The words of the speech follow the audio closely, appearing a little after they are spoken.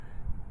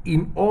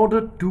In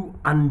order to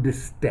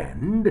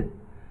understand,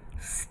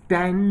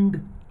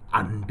 stand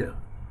under.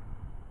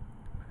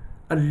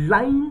 A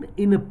line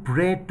in a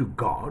prayer to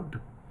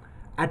God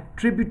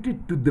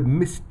attributed to the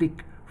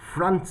mystic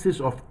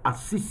Francis of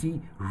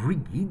Assisi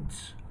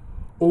reads,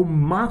 "O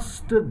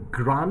Master,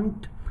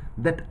 grant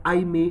that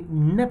I may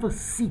never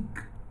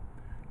seek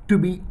to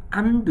be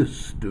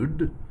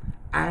understood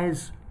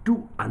as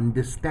to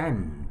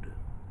understand."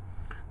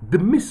 The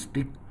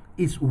mystic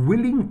is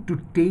willing to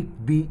take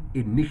the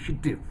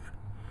initiative.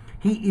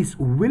 He is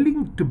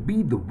willing to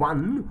be the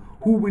one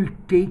who will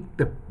take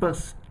the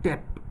first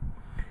step.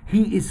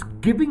 He is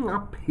giving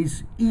up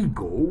his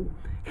ego.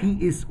 He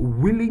is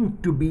willing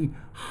to be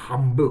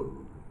humble.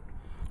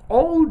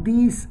 All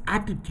these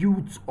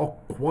attitudes or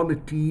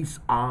qualities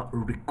are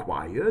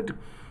required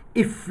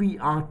if we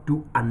are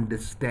to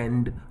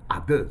understand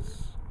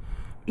others.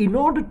 In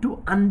order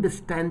to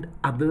understand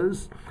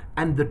others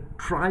and the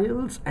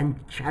trials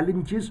and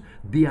challenges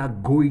they are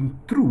going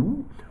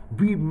through,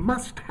 we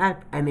must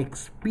have an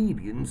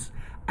experience,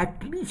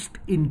 at least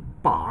in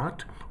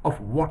part,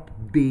 of what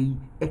they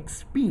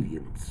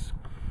experience.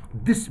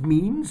 This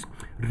means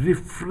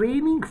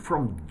refraining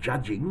from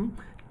judging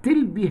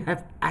till we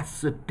have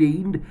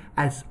ascertained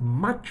as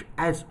much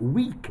as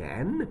we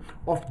can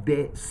of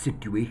their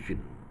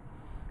situation.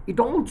 It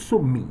also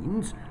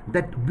means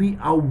that we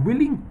are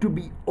willing to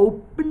be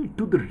open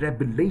to the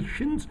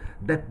revelations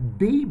that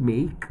they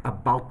make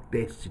about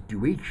their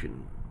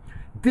situation.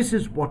 This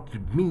is what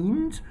it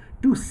means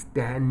to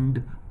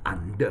stand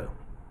under.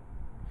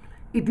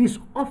 It is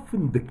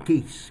often the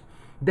case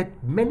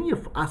that many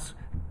of us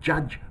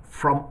judge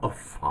from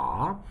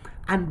afar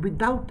and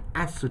without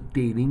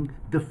ascertaining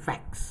the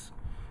facts.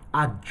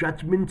 Our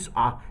judgments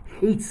are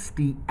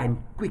hasty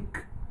and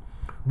quick.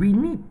 We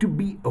need to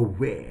be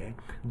aware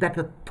that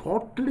a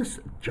thoughtless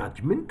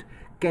judgment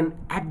can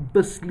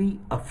adversely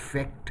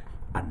affect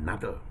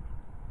another.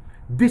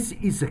 This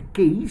is a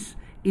case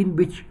in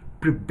which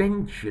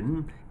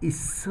prevention is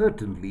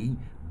certainly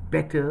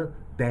better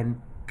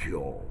than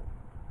cure.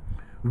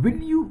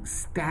 Will you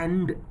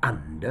stand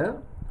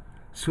under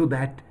so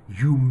that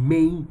you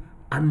may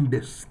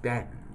understand?